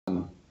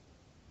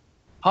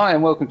Hi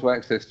and welcome to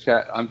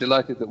AXSchat. I'm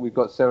delighted that we've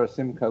got Sarah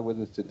Simcoe with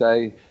us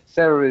today.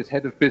 Sarah is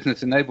Head of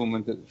Business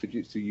Enablement at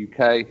Fujitsu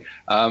UK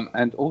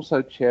and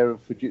also Chair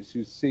of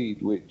Fujitsu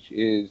Seed, which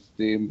is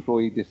the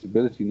Employee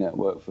Disability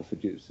Network for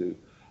Fujitsu.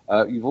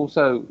 You've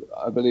also,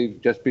 I believe,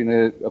 just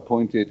been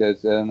appointed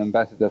as an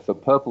ambassador for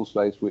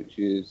PurpleSpace, which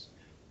is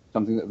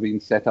something that's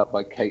been set up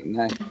by Kate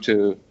Nash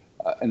to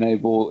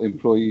enable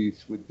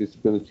employees with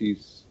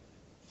disabilities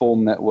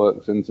form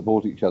networks and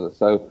support each other.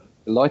 So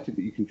delighted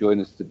that you can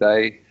join us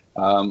today.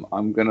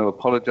 I'm going to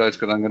apologize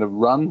because I'm going to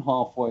run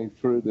halfway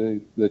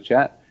through the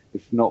chat,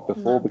 if not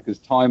before, because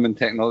time and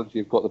technology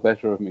have got the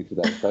better of me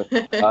today. So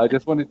I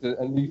just wanted to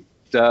at least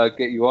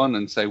get you on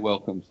and say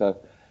welcome. So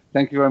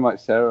thank you very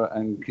much, Sarah.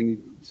 And can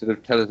you sort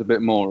of tell us a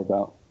bit more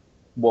about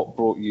what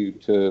brought you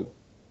to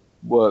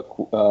work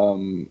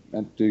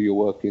and do your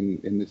work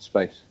in this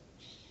space?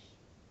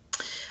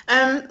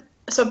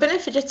 So I've been in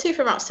Fujitsu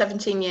for about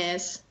 17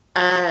 years.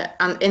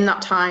 And in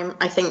that time,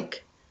 I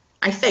think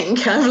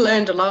I've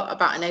learned a lot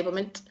about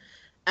enablement.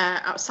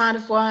 Outside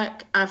of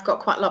work, I've got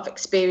quite a lot of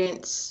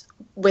experience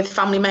with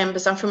family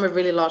members. I'm from a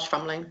really large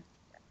family,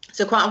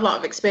 so quite a lot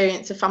of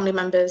experience of family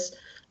members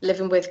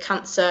living with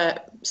cancer.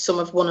 Some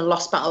have won and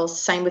lost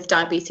battles, same with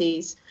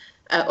diabetes.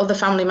 Other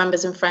family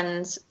members and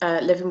friends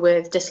living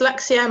with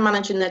dyslexia,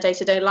 managing their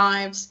day-to-day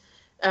lives,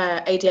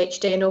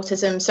 ADHD and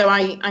autism. So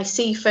I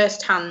see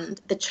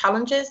firsthand the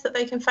challenges that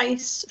they can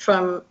face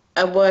from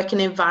a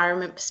working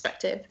environment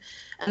perspective.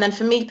 And then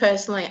for me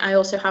personally, I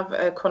also have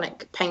a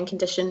chronic pain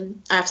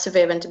condition. I have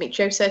severe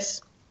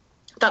endometriosis.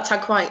 That's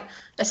had quite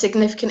a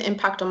significant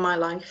impact on my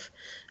life.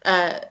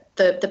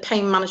 The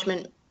pain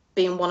management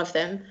being one of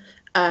them.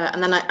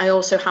 And then I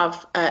also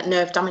have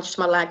nerve damage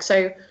to my leg.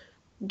 So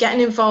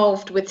getting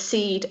involved with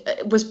Seed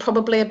was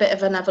probably a bit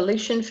of an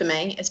evolution for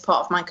me as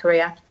part of my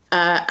career.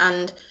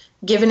 And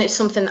given it's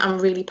something I'm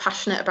really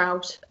passionate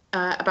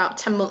about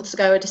 10 months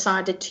ago, I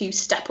decided to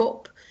step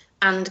up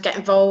and get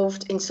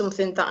involved in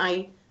something that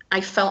I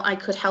felt I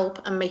could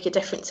help and make a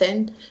difference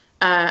in,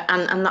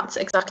 and that's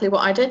exactly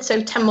what I did. So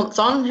 10 months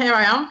on, here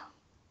I am.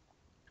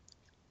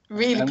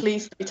 Really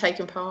pleased to be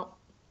taking part.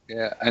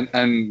 Yeah,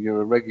 and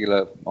you're a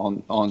regular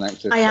on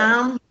AXSchat. I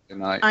am.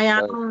 Tonight, I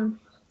am.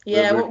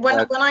 Yeah, when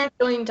I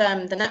joined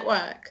the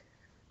network,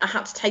 I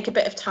had to take a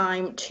bit of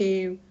time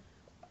to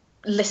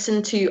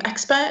listen to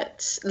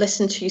experts,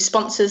 listen to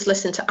sponsors,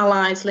 listen to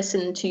allies,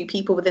 listen to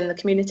people within the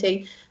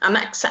community. And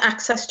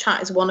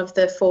AXSchat is one of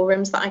the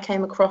forums that I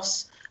came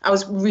across. I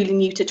was really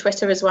new to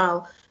Twitter as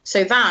well.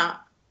 So that,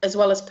 as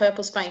well as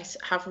PurpleSpace,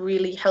 have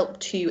really helped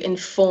to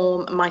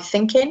inform my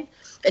thinking.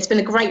 It's been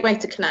a great way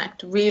to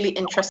connect, really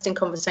interesting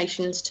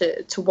conversations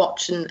to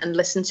watch and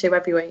listen to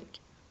every week.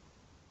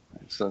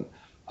 Excellent.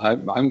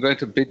 I'm going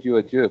to bid you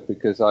adieu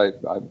because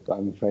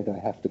I'm afraid I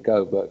have to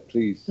go, but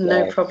please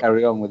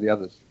carry on with the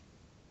others.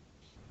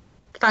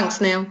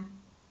 Thanks, Neil.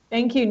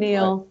 Thank you,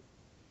 Neil.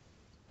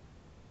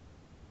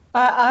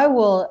 I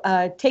will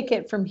take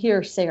it from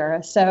here,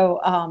 Sarah. So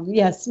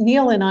yes,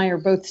 Neil and I are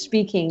both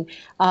speaking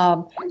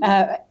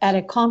at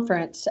a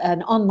conference,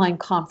 an online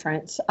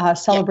conference,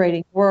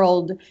 celebrating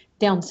World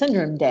Down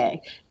Syndrome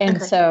Day.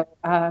 And so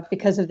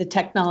because of the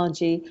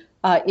technology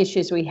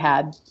issues we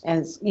had,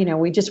 as you know,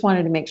 we just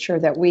wanted to make sure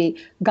that we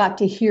got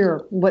to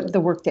hear what the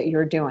work that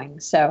you're doing.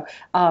 So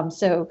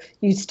so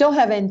you still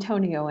have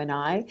Antonio and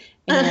I,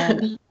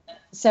 and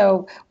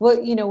so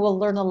we'll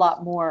learn a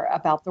lot more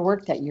about the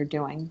work that you're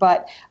doing.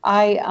 But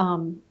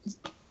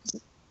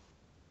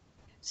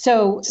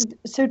so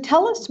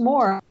tell us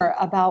more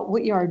about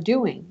what you are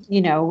doing,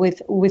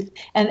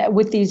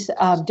 with these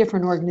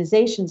different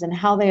organizations and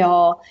how they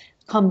all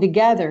come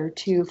together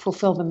to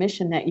fulfill the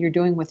mission that you're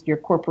doing with your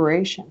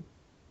corporation.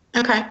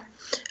 Okay.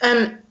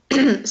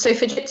 So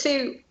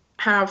Fujitsu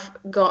have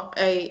got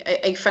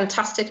a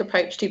fantastic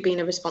approach to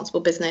being a responsible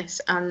business,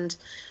 and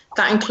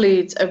that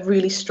includes a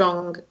really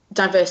strong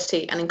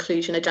diversity and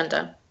inclusion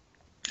agenda.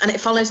 And it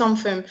follows on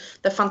from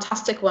the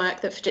fantastic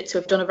work that Fujitsu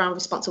have done around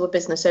responsible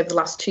business over the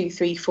last 2,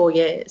 3, 4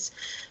 years.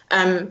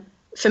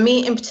 For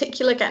me in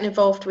particular, getting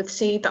involved with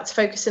Seed, that's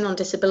focusing on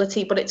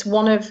disability, but it's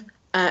one of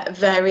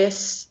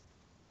various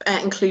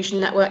inclusion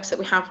networks that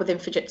we have within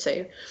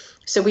Fujitsu.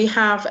 So we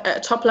have, at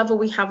a top level,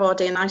 we have our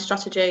D&I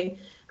strategy,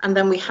 and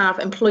then we have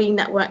employee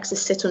networks that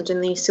sit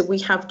underneath. So we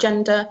have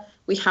gender,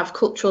 we have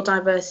cultural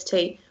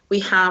diversity, we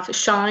have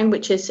Shine,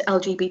 which is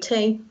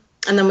LGBT,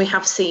 and then we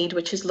have Seed,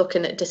 which is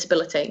looking at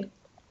disability.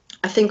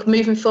 I think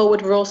moving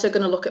forward, we're also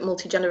going to look at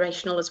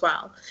multi-generational as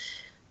well.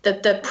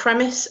 The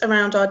premise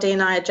around our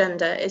D&I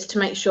agenda is to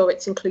make sure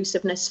it's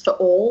inclusiveness for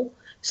all.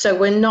 So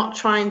we're not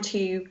trying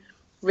to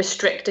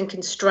restrict and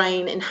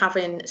constrain in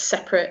having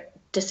separate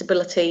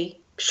disability,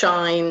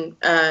 Shine,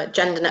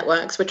 gender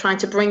networks. We're trying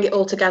to bring it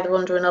all together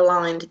under an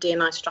aligned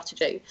D&I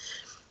strategy.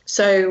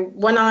 So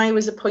when I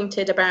was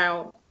appointed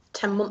about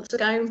 10 months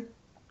ago,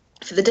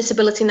 for the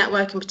Disability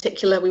Network in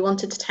particular, we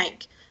wanted to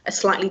take a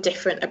slightly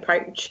different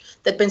approach.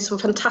 There'd been some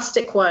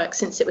fantastic work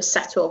since it was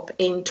set up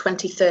in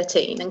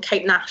 2013, and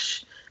Kate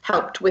Nash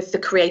helped with the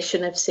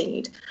creation of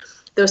Seed.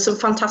 there was some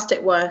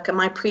fantastic work, and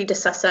my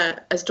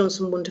predecessor has done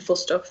some wonderful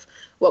stuff.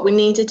 What we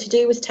needed to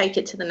do was take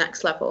it to the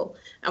next level,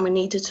 and we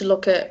needed to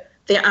look at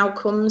the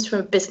outcomes from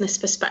a business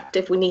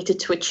perspective we needed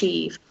to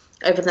achieve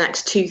over the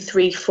next 2,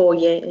 3, 4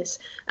 years,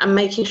 and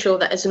making sure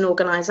that as an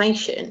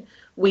organisation,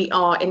 we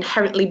are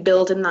inherently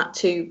building that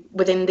to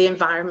within the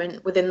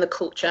environment, within the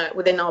culture,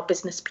 within our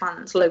business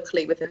plans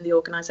locally within the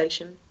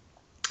organisation.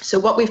 So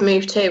what we've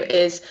moved to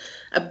is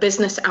a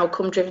business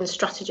outcome driven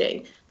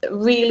strategy that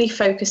really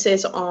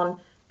focuses on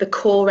the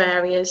core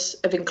areas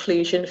of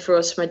inclusion for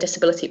us from a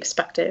disability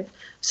perspective.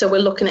 So we're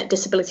looking at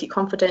disability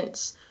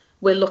confidence,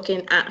 we're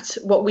looking at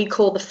what we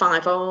call the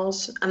 5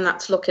 R's, and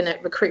that's looking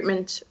at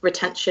recruitment,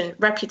 retention,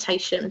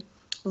 reputation,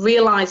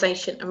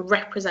 realisation and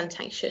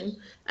representation,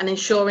 and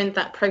ensuring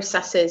that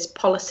processes,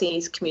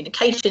 policies,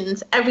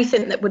 communications,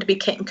 everything that would be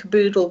kit and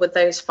caboodle with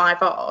those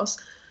 5 R's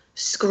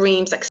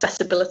screams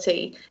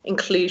accessibility,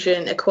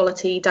 inclusion,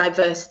 equality,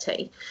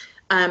 diversity.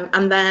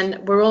 And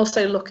then we're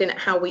also looking at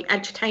how we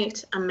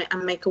educate and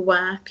make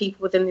aware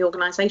people within the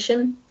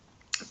organisation,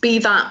 be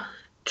that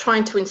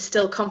trying to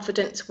instill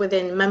confidence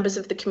within members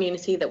of the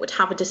community that would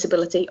have a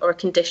disability or a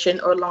condition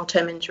or a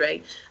long-term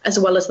injury, as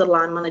well as the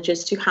line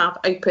managers to have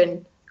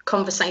open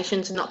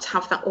conversations and not to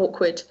have that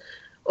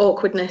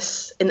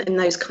awkwardness in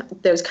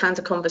those kinds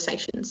of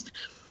conversations.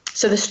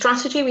 So the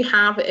strategy we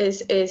have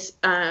is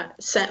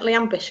certainly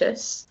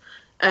ambitious.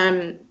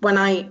 When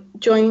I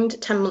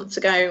joined 10 months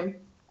ago,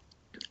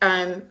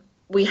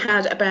 we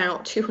had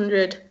about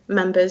 200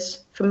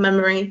 members from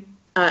memory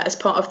as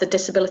part of the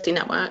disability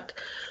network.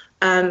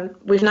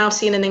 We've now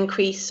seen an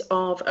increase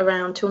of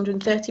around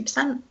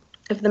 230%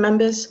 of the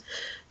members.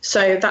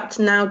 So that's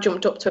now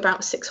jumped up to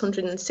about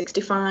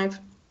 665.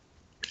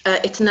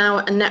 It's now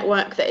a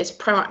network that is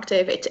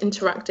proactive, it's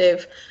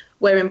interactive.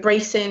 We're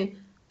embracing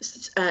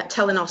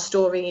telling our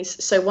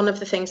stories. So one of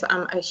the things that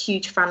I'm a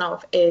huge fan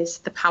of is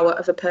the power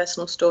of a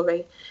personal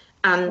story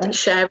and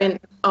sharing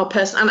our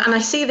personal, and I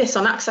see this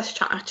on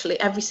AXSchat actually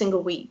every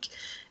single week,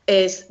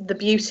 is the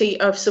beauty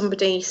of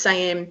somebody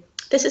saying,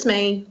 this is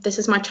me, this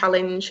is my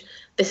challenge,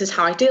 this is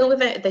how I deal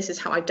with it, this is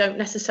how I don't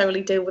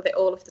necessarily deal with it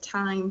all of the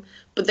time,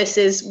 but this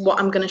is what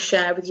I'm going to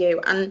share with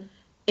you. And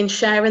in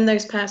sharing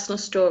those personal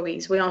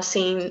stories, we are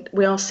seeing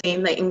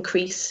the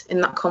increase in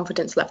that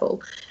confidence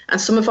level.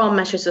 And some of our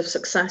measures of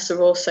success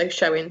are also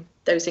showing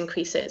those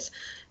increases.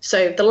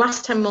 So the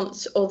last 10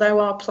 months, although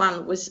our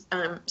plan was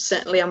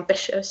certainly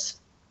ambitious,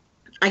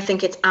 I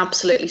think it's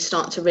absolutely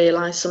starting to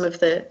realise some of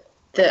the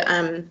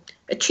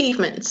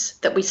achievements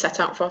that we set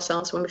out for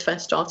ourselves when we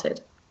first started.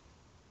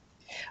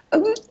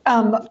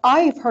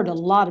 I've heard a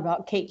lot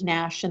about Kate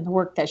Nash and the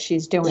work that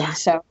she's doing. Yeah.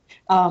 So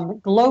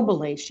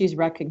globally, she's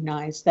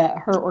recognized that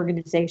her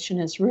organization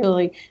is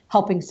really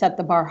helping set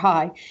the bar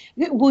high.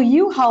 Will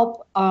you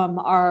help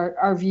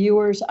our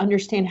viewers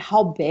understand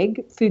how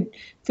big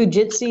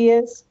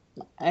Fujitsu is?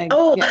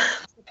 So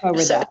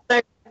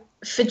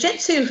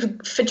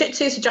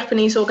Fujitsu is a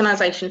Japanese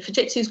organization.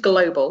 Fujitsu is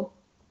global.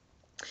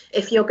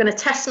 If you're going to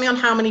test me on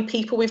how many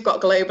people we've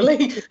got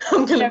globally,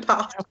 I'm going to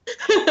pass.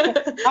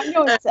 I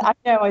know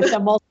it's a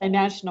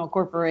multinational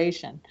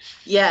corporation.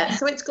 Yeah,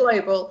 so it's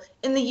global.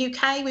 In the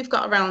UK, we've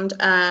got around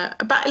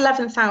about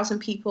 11,000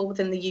 people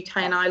within the UK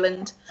and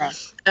Ireland. Right.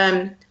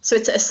 So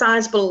it's a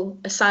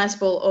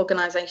sizable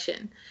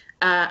organisation,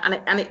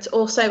 and it's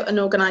also an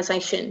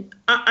organisation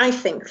I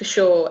think for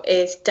sure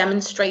is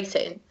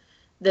demonstrating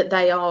that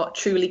they are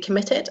truly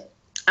committed.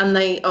 And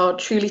they are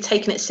truly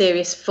taking it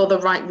serious for the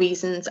right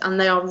reasons, and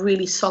they are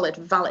really solid,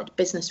 valid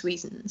business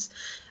reasons.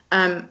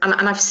 And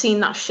I've seen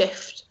that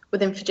shift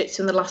within Fujitsu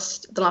in the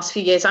last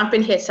few years. I've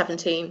been here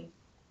 17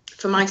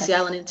 from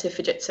ICL and into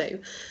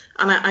Fujitsu,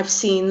 and I've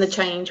seen the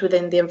change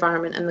within the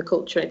environment and the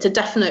culture. It's a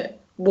definite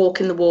walk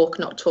in the walk,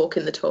 not talk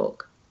in the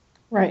talk.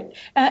 Right.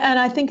 And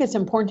I think it's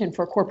important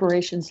for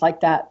corporations like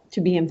that to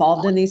be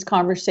involved in these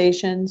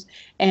conversations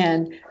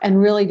and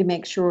really to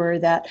make sure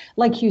that,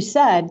 like you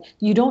said,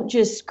 you don't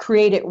just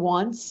create it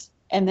once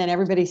and then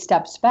everybody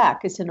steps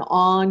back. It's an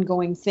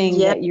ongoing thing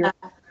that you're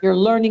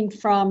learning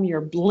from,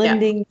 you're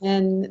blending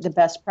in the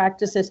best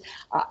practices.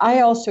 I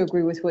also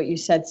agree with what you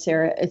said,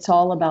 Sarah. It's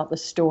all about the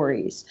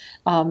stories.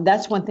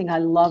 That's one thing I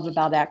love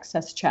about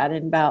AXSchat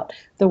and about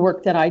the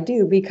work that I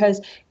do, because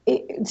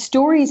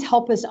stories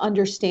help us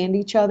understand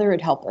each other.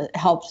 It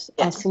helps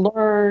us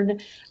learn.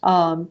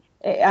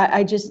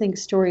 I just think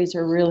stories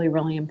are really,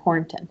 really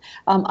important.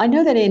 I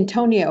know that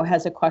Antonio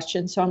has a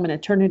question, so I'm going to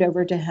turn it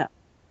over to him.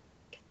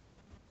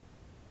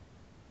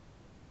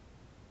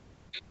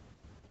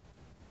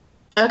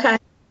 Okay.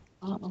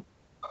 Uh-oh.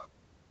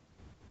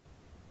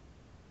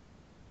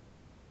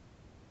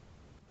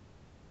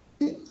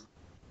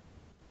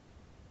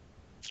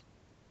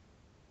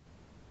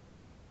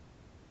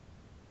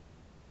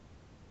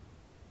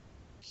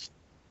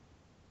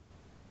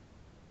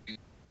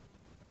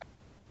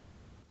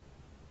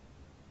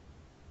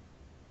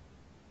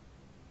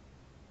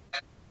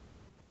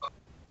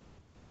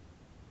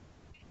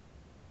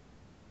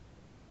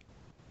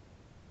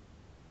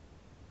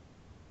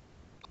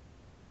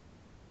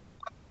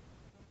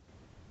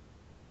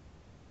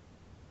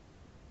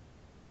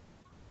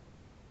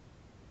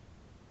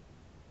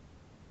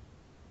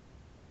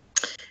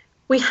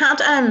 We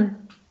had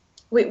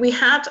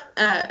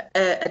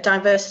a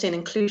diversity and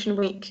inclusion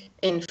week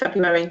in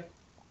February,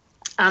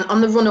 and on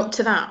the run up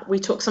to that, we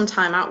took some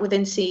time out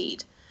within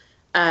Seed,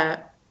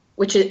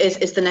 which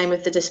is the name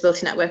of the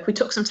disability network. We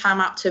took some time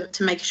out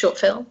to make a short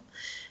film,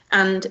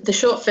 and the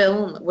short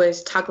film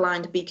was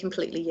taglined "Be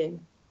Completely You."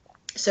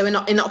 So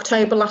in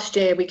October last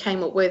year, we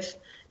came up with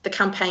the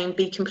campaign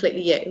 "Be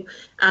Completely You,"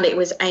 and it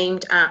was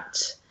aimed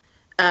at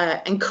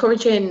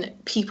encouraging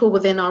people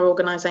within our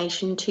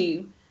organisation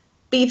to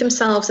be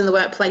themselves in the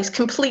workplace,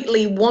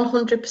 completely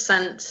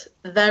 100%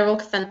 their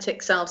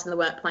authentic selves in the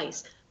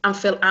workplace, and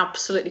feel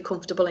absolutely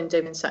comfortable in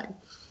doing so.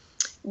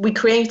 We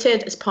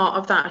created, as part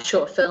of that, a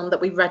short film that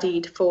we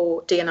readied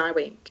for D&I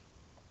Week.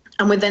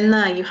 And within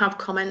there, you have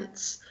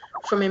comments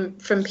from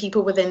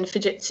people within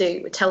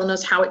Fujitsu telling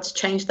us how it's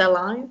changed their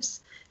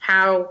lives,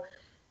 how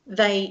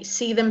they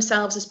see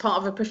themselves as part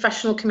of a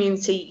professional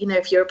community. You know,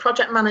 if you're a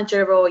project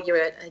manager or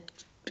you're a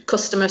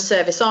customer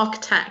service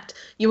architect,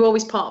 you're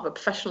always part of a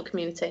professional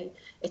community.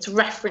 It's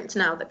referenced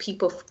now that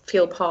people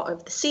feel part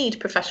of the Seed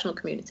professional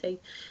community.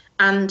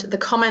 And the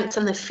comments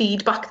and the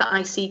feedback that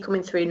I see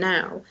coming through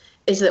now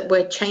is that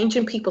we're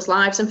changing people's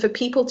lives. And for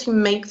people to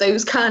make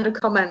those kind of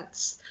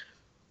comments,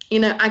 you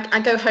know, I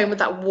go home with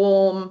that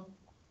warm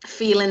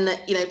feeling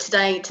that, you know,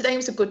 today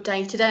was a good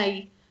day.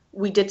 Today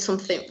we did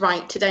something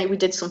right. Today we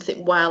did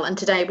something well. And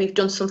today we've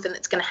done something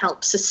that's going to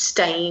help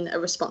sustain a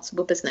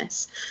responsible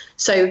business.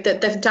 So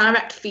the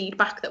direct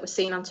feedback that we're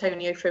seeing,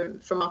 Antonio,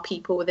 from our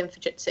people within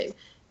Fujitsu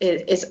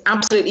is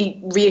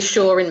absolutely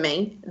reassuring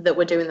me that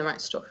we're doing the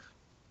right stuff.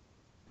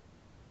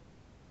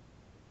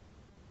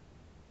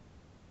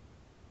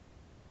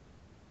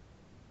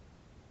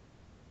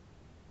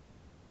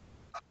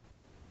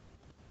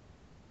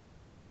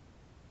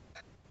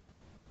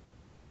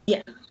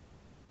 Yeah.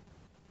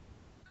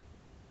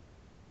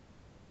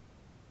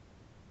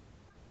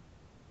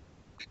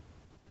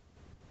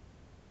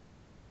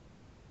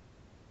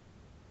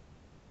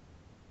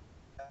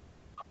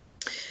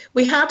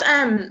 We had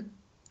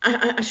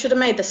I should have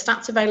made the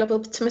stats available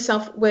to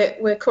myself.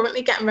 We're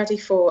currently getting ready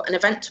for an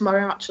event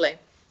tomorrow, actually,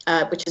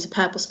 which is a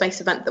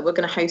PurpleSpace event that we're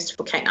going to host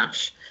for Kate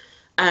Nash.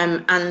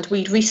 And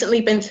we'd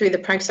recently been through the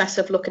process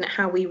of looking at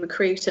how we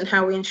recruit and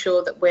how we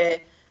ensure that we're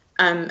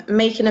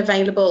making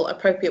available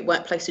appropriate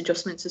workplace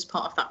adjustments as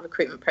part of that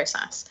recruitment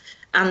process,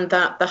 and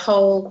that the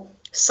whole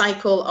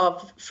cycle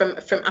of from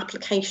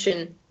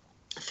application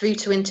through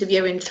to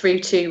interviewing through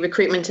to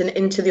recruitment and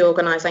into the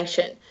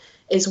organisation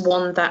is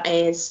one that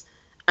is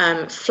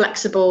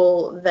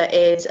flexible, that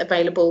is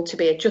available to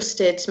be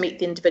adjusted to meet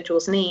the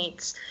individual's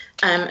needs.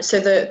 So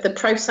the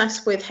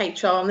process with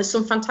HR, and there's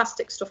some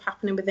fantastic stuff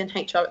happening within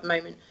HR at the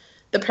moment,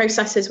 the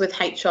processes with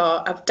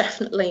HR have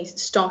definitely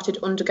started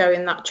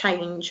undergoing that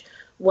change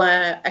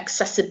where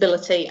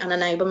accessibility and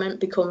enablement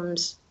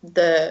becomes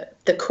the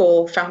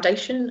core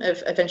foundation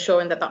of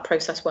ensuring that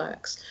process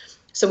works.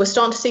 So we're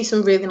starting to see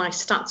some really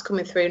nice stats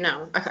coming through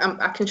now.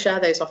 I can share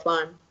those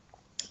offline.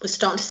 We're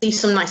starting to see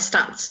some nice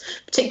stats,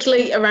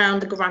 particularly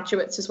around the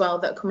graduates as well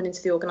that are coming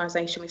into the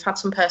organisation. We've had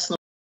some personal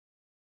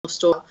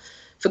stories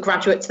for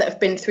graduates that have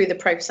been through the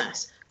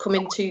process, come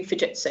into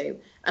Fujitsu,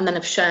 and then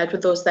have shared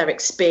with us their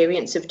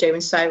experience of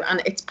doing so.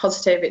 And it's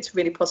positive, it's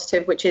really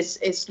positive, which is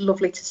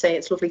lovely to see,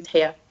 it's lovely to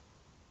hear.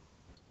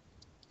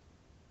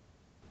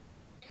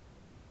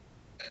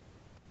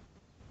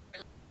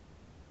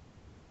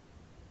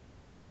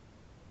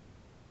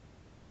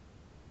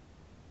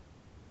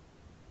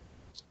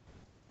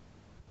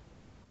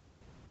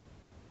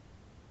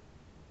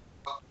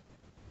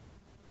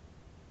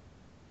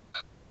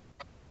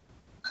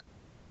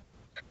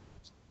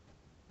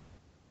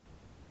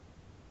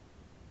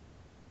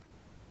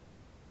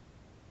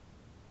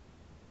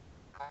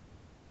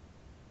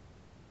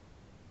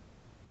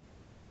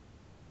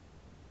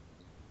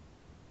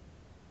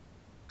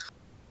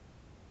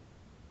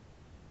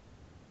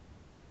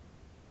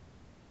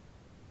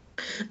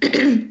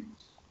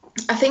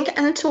 I think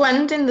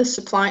end-to-end in the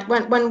supply,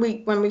 when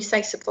we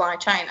say supply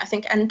chain, I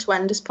think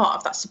end-to-end is part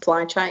of that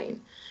supply chain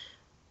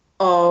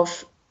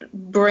of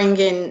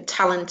bringing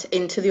talent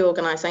into the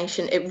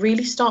organisation. It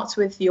really starts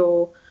with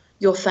your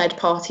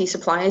third-party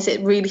suppliers.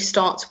 It really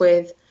starts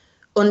with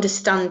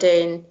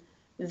understanding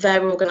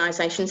their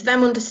organisations,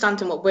 them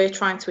understanding what we're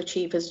trying to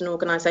achieve as an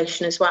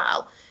organisation as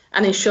well,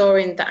 and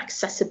ensuring that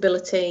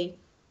accessibility,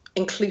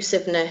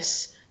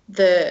 inclusiveness,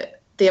 the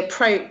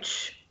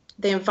approach,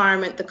 the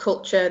environment, the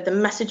culture, the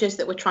messages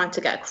that we're trying to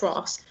get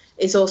across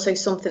is also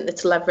something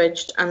that's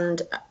leveraged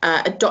and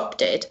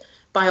adopted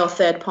by our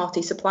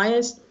third-party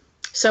suppliers.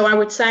 So I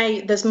would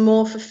say there's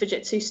more for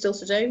Fujitsu still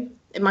to do,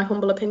 in my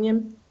humble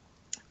opinion.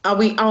 Are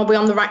we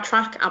on the right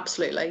track?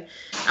 Absolutely.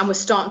 And we're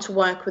starting to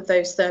work with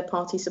those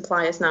third-party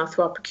suppliers now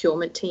through our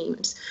procurement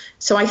teams.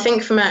 So I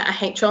think from a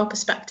HR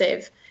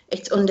perspective,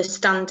 it's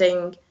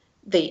understanding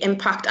the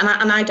impact, and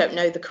I don't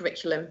know the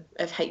curriculum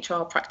of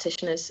HR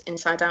practitioners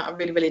inside out. I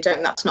really, really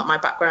don't. That's not my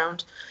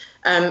background.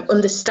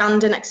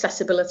 Understanding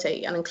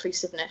accessibility and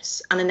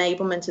inclusiveness and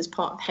enablement as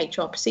part of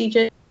HR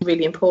procedures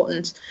really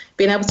important.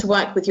 Being able to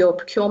work with your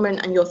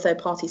procurement and your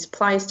third-party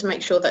suppliers to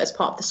make sure that as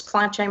part of the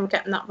supply chain we're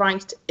getting that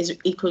right is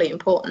equally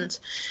important.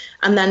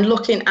 And then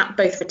looking at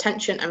both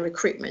retention and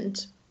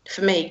recruitment,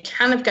 for me,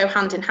 kind of go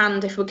hand in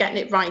hand. If we're getting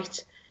it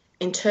right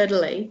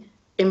internally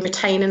in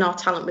retaining our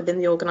talent within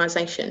the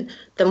organisation,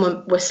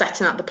 then we're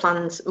setting out the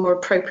plans more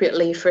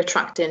appropriately for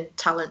attracting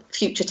talent,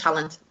 future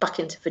talent, back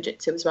into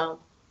Fujitsu as well.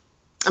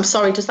 I'm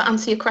sorry, does that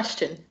answer your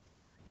question?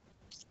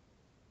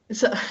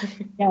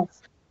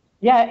 Yes.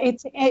 Yeah,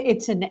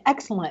 it's an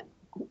excellent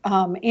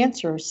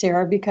answer,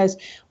 Sarah, because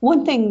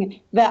one thing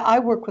that I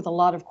work with a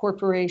lot of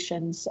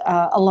corporations,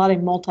 a lot of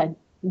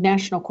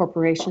multinational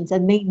corporations,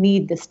 and they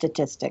need the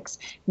statistics.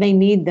 They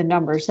need the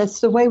numbers. That's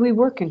the way we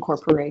work in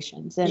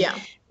corporations. And yeah.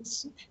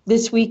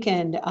 This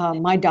weekend,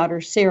 my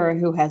daughter Sarah,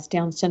 who has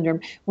Down syndrome,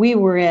 we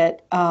were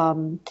at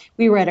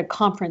a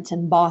conference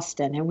in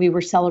Boston, and we were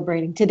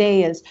celebrating.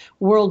 Today is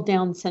World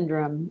Down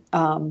Syndrome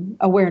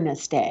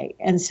Awareness Day,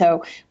 and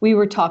so we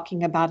were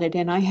talking about it.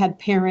 And I had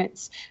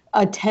parents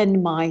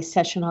attend my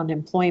session on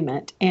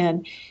employment,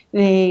 and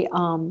they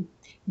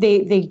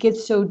get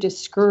so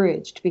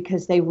discouraged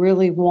because they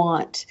really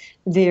want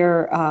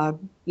their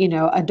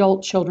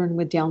adult children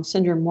with Down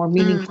syndrome more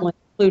meaningful.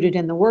 Included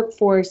in the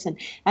workforce,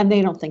 and they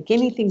don't think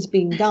anything's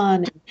being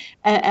done,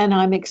 and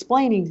I'm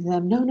explaining to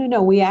them,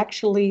 no, we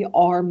actually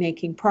are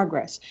making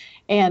progress.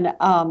 And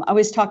I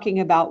was talking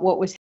about what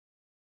was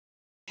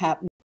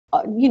happening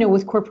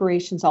with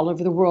corporations all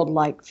over the world,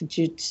 like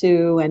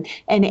Fujitsu and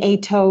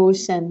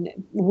Atos and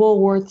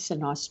Woolworths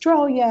in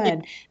Australia,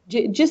 and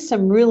just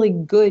some really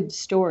good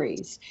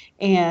stories.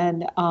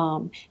 And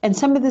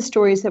some of the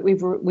stories that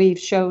we've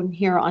shown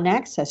here on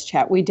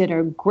AXSchat, we did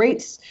a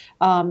great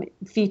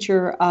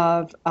feature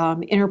of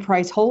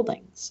Enterprise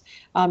Holdings,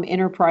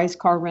 Enterprise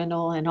Car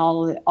Rental, and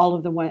all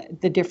of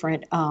the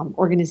different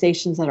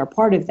organizations that are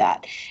part of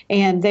that.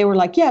 And they were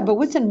like, yeah, but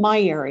what's in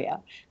my area?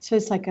 So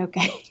it's like,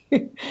 okay,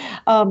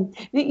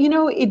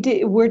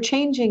 we're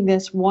changing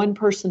this one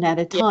person at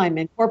a time.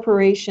 And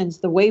corporations,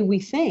 the way we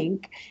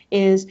think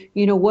is,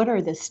 what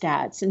are the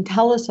stats, and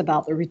tell us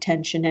about the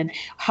retention, and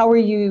how are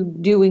you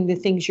doing the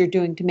things you're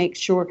doing to make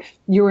sure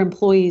your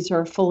employees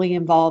are fully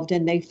involved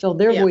and they feel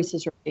their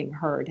voices are being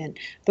heard, and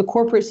the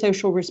corporate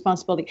social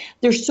responsibility.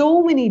 There's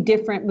so many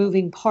different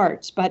moving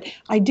parts, but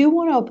I do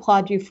want to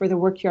applaud you for the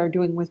work you are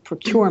doing with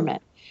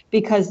procurement,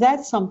 because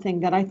that's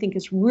something that I think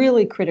is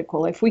really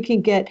critical. If we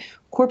can get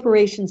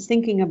corporations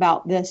thinking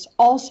about this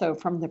also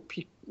from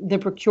the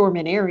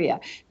procurement area.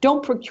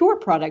 Don't procure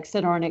products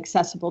that aren't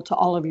accessible to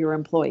all of your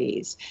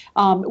employees.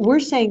 We're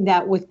saying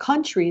that with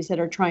countries that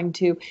are trying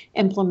to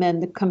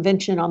implement the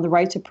Convention on the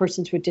Rights of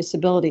Persons with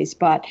Disabilities,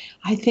 but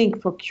I think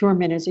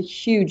procurement is a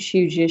huge,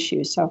 huge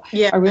issue. So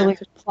I really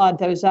applaud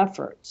those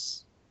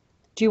efforts.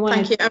 Do you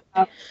want to?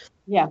 Thank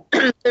you.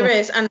 There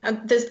is, and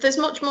there's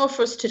much more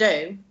for us to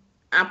do.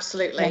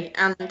 Absolutely.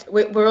 Yeah. And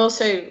we're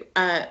also,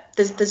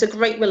 there's a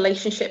great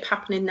relationship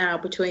happening now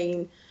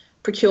between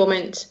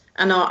procurement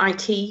and our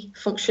IT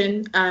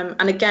function.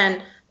 And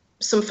again,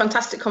 some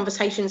fantastic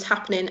conversations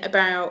happening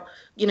about,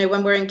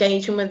 when we're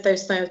engaging with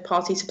those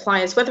third-party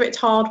suppliers, whether it's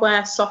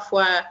hardware,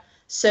 software,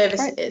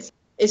 services,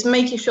 is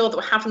making sure that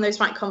we're having those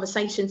right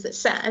conversations that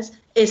says,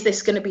 is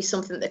this going to be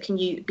something that can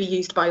be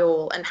used by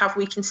all? And have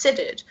we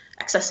considered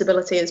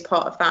accessibility as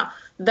part of that?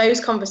 Those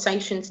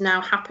conversations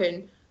now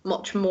happen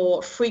much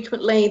more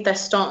frequently. They're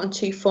starting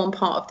to form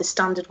part of the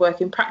standard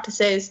working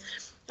practices.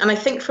 And I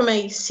think from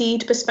a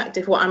seed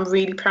perspective, what I'm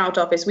really proud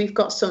of is we've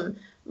got some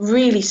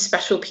really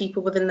special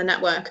people within the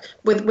network.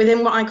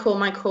 Within what I call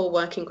my core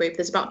working group,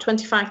 there's about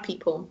 25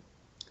 people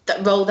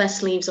that roll their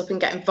sleeves up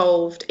and get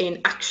involved in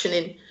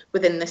actioning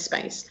within this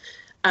space.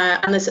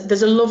 And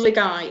there's a lovely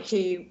guy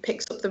who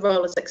picks up the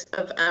role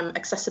of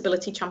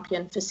accessibility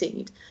champion for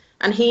Seed.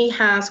 And he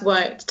has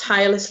worked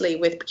tirelessly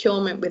with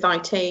procurement, with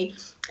IT,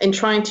 in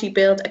trying to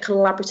build a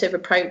collaborative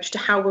approach to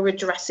how we're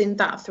addressing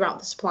that throughout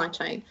the supply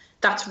chain.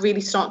 That's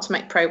really starting to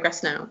make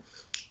progress now.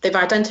 They've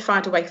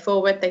identified a way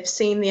forward. They've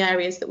seen the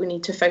areas that we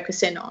need to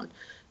focus in on.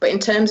 But in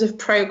terms of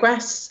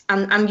progress,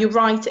 and you're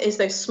right, it is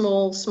those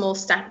small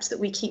steps that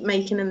we keep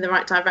making in the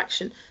right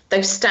direction.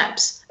 Those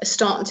steps are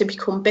starting to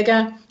become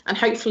bigger, and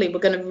hopefully we're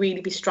going to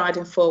really be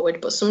striding forward.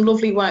 But some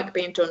lovely work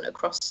being done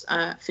across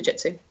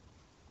Fujitsu.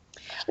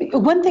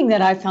 One thing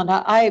that I found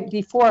out,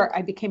 before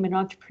I became an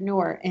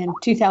entrepreneur in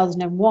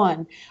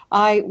 2001,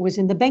 I was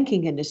in the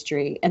banking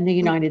industry in the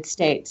United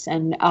States,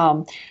 and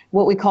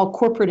what we call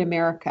corporate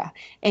America.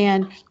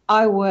 And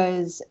I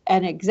was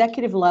an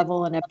executive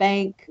level in a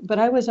bank, but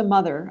I was a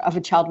mother of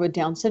a child with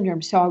Down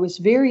syndrome. So I was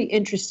very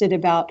interested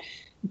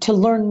to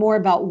learn more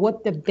about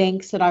what the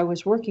banks that I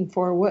was working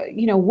for,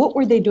 what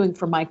were they doing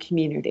for my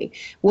community?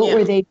 What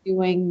were they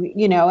doing?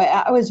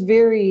 I was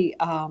very,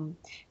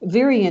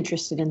 very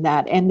interested in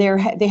that. And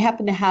they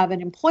happened to have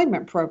an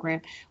employment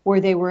program where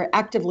they were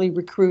actively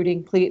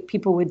recruiting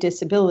people with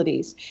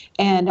disabilities.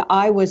 And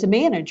I was a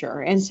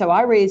manager. And so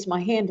I raised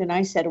my hand and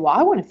I said, well,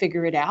 I want to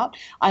figure it out.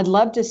 I'd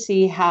love to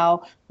see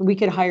how we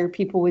could hire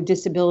people with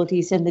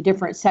disabilities in the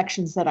different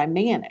sections that I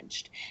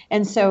managed.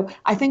 And so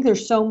I think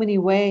there's so many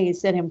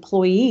ways that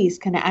employees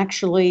can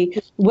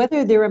actually,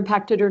 whether they're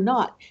impacted or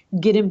not,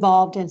 get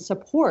involved and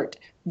support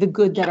the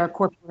good that our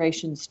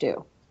corporations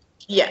do.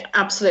 Yeah,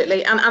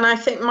 absolutely. And I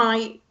think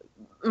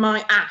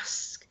my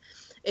ask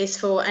is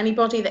for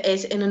anybody that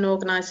is in an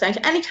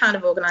organization, any kind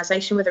of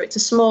organization, whether it's a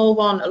small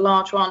one, a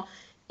large one,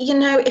 you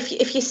know,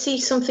 if you see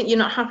something you're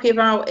not happy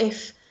about,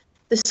 if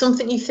there's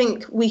something you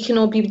think we can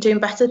all be doing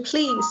better,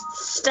 please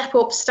step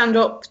up, stand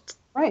up,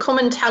 right. Come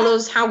and tell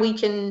us how we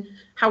can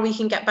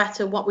get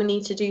better, what we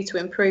need to do to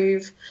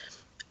improve.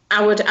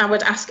 I would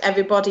ask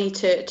everybody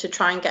to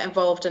try and get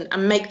involved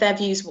and make their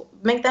views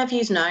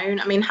known.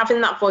 I mean,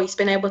 having that voice,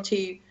 being able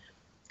to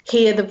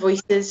hear the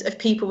voices of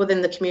people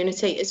within the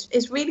community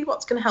is really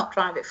what's going to help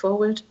drive it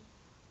forward.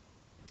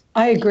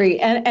 I agree.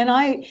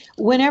 And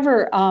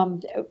whenever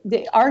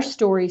our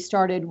story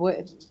started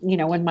with, you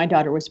know, when my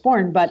daughter was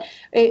born, but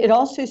it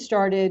also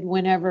started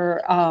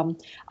whenever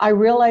I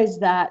realized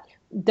that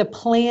the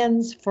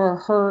plans for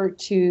her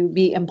to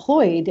be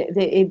employed,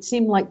 it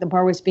seemed like the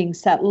bar was being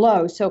set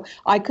low. So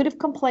I could have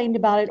complained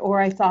about it, or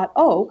I thought,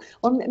 oh,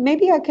 well,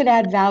 maybe I could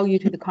add value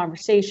to the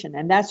conversation.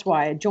 And that's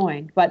why I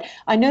joined. But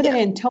I know that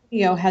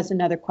Antonio has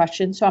another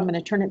question, so I'm going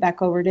to turn it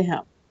back over to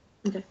him.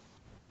 Okay.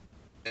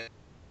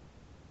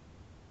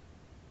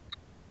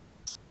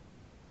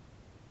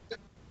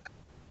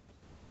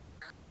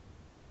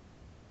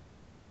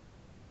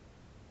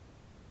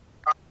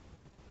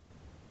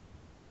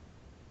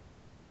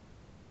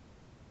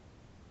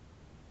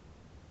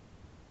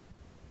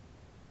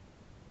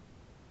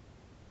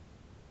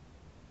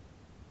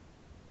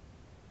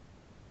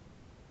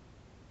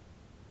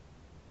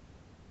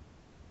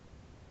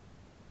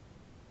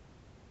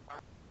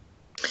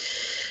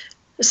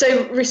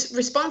 So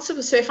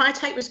responsible. So if I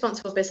take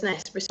responsible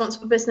business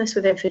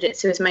within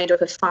Fujitsu is made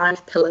up of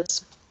 5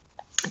 pillars.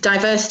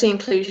 Diversity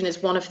inclusion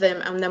is one of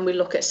them, and then we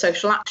look at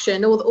social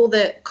action, all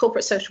the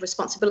corporate social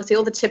responsibility,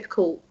 all the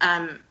typical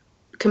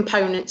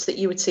components that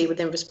you would see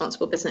within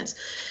responsible business,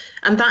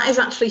 and that is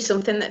actually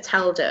something that's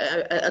held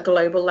at a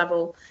global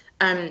level.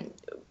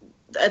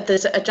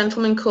 There's a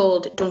gentleman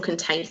called Duncan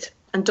Tate,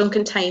 and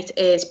Duncan Tate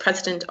is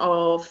president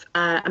of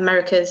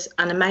Americas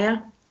and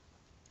EMEA.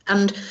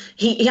 And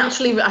he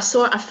actually,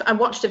 I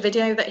watched a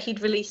video that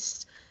he'd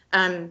released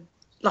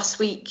last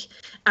week,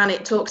 and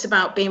it talks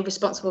about being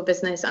responsible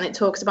business, and it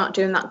talks about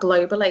doing that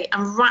globally.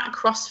 And right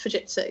across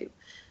Fujitsu,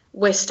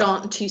 we're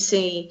starting to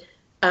see,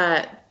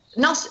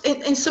 not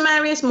in some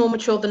areas more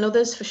mature than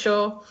others, for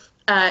sure.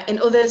 In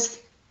others,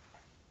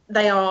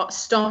 they are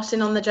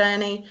starting on the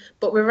journey,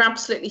 but we're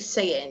absolutely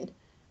seeing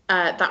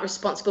that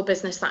responsible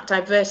business, that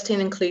diversity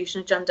and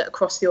inclusion agenda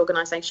across the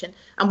organisation.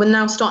 And we're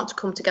now starting to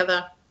come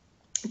together.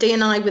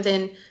 D&I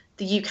within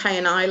the UK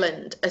and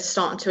Ireland are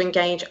starting to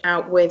engage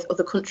out with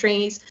other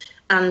countries,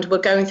 and we're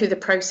going through the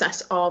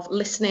process of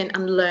listening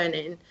and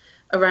learning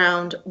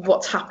around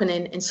what's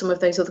happening in some of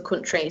those other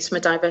countries from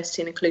a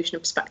diversity and inclusion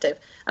perspective.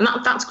 And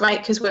that's great,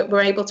 because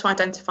we're able to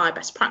identify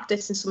best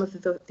practice in some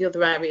of the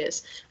other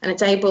areas, and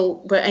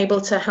we're able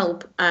to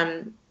help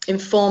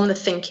inform the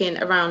thinking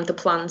around the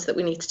plans that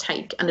we need to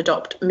take and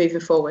adopt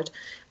moving forward.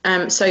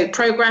 So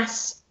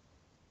progress.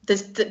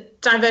 There's the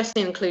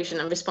diversity and inclusion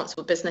and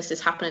responsible business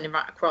is happening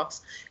right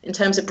across. In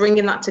terms of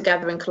bringing that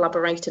together and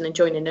collaborating and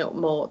joining it up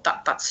more,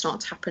 that's starting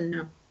to happen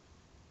now.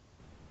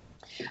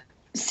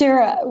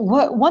 Sarah,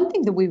 one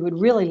thing that we would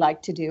really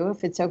like to do,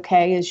 if it's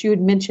okay, is you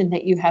had mentioned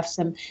that you have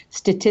some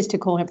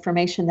statistical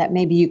information that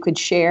maybe you could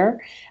share.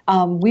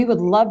 We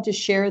would love to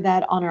share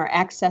that on our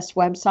Access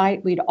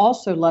website. We'd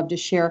also love to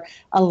share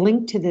a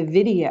link to the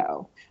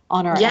video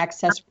on our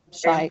Access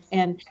website.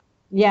 And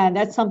yeah,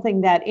 that's something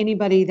that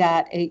anybody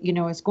that, you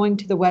know, is going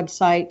to the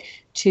website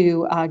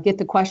to get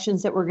the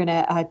questions that we're going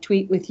to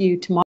tweet with you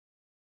tomorrow,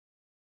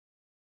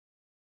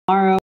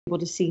 able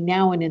to see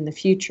now and in the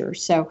future.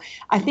 So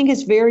I think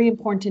it's very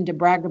important to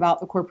brag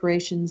about the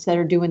corporations that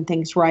are doing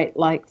things right,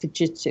 like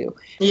Fujitsu.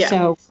 Yeah.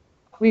 So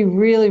we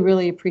really,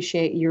 really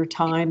appreciate your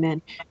time,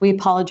 and we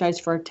apologize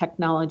for our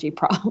technology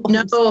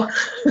problems. No,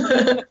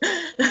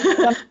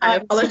 I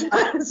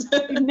apologize.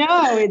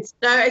 No, it's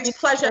a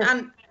pleasure.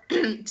 And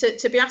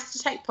to be asked to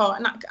take part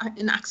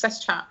in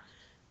AXSchat,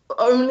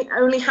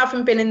 only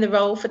having been in the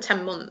role for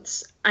 10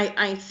 months,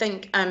 I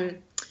think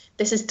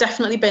this has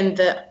definitely been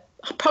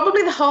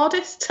probably the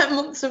hardest 10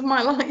 months of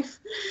my life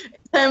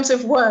in terms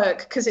of work,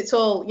 because it's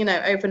all, you know,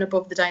 over and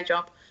above the day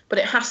job. But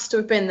it has to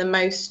have been the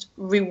most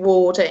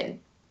rewarding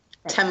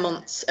 10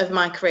 months of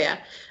my career.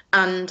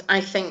 And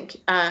I think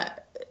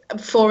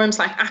forums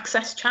like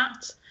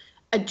AXSchat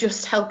are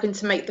just helping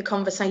to make the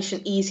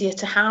conversation easier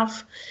to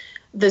have.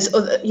 There's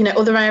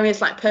other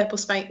areas like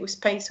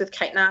PurpleSpace with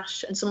Kate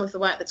Nash and some of the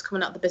work that's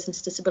coming out of the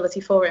Business Disability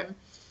Forum.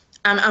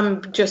 And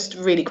I'm just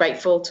really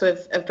grateful to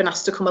have been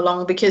asked to come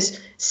along,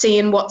 because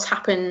seeing what's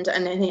happened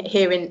and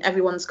hearing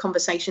everyone's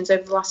conversations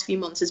over the last few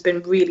months has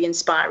been really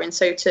inspiring.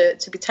 So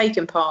to be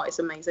taking part is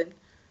amazing.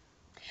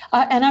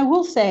 And I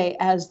will say,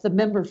 as the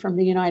member from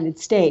the United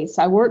States,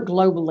 I work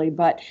globally,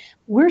 but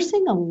we're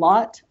seeing a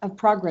lot of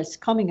progress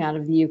coming out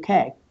of the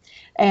UK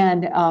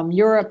and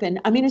Europe. And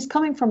I mean, it's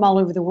coming from all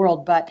over the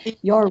world, but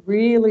you're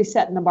really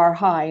setting the bar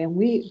high, and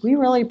we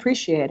really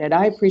appreciate it.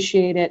 I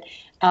appreciate it.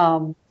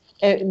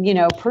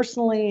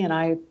 Personally, and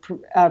I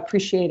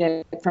appreciate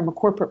it from a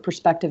corporate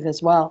perspective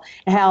as well,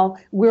 how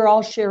we're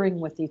all sharing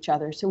with each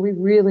other. So we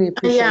really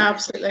appreciate it. Yeah,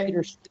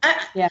 absolutely.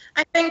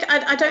 I think,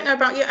 I don't know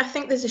about you, I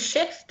think there's a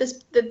shift.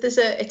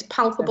 It's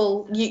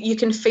palpable. You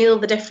can feel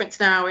the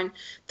difference now in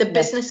the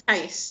business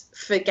case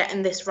for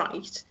getting this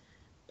right.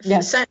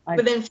 Yes,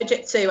 within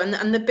Fujitsu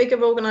and the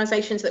bigger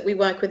organisations that we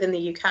work with in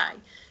the UK.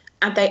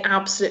 And they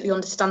absolutely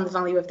understand the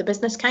value of the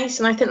business case,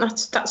 and I think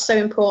that's so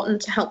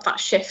important to help that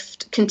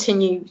shift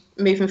continue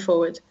moving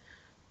forward.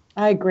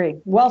 I agree.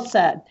 Well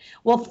said.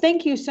 Well,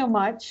 thank you so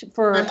much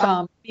for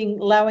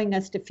allowing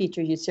us to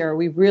feature you, Sarah.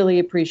 We really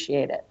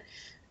appreciate it.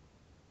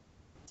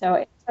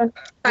 Thank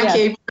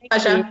you.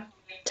 Pleasure.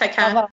 Take care. Bye-bye.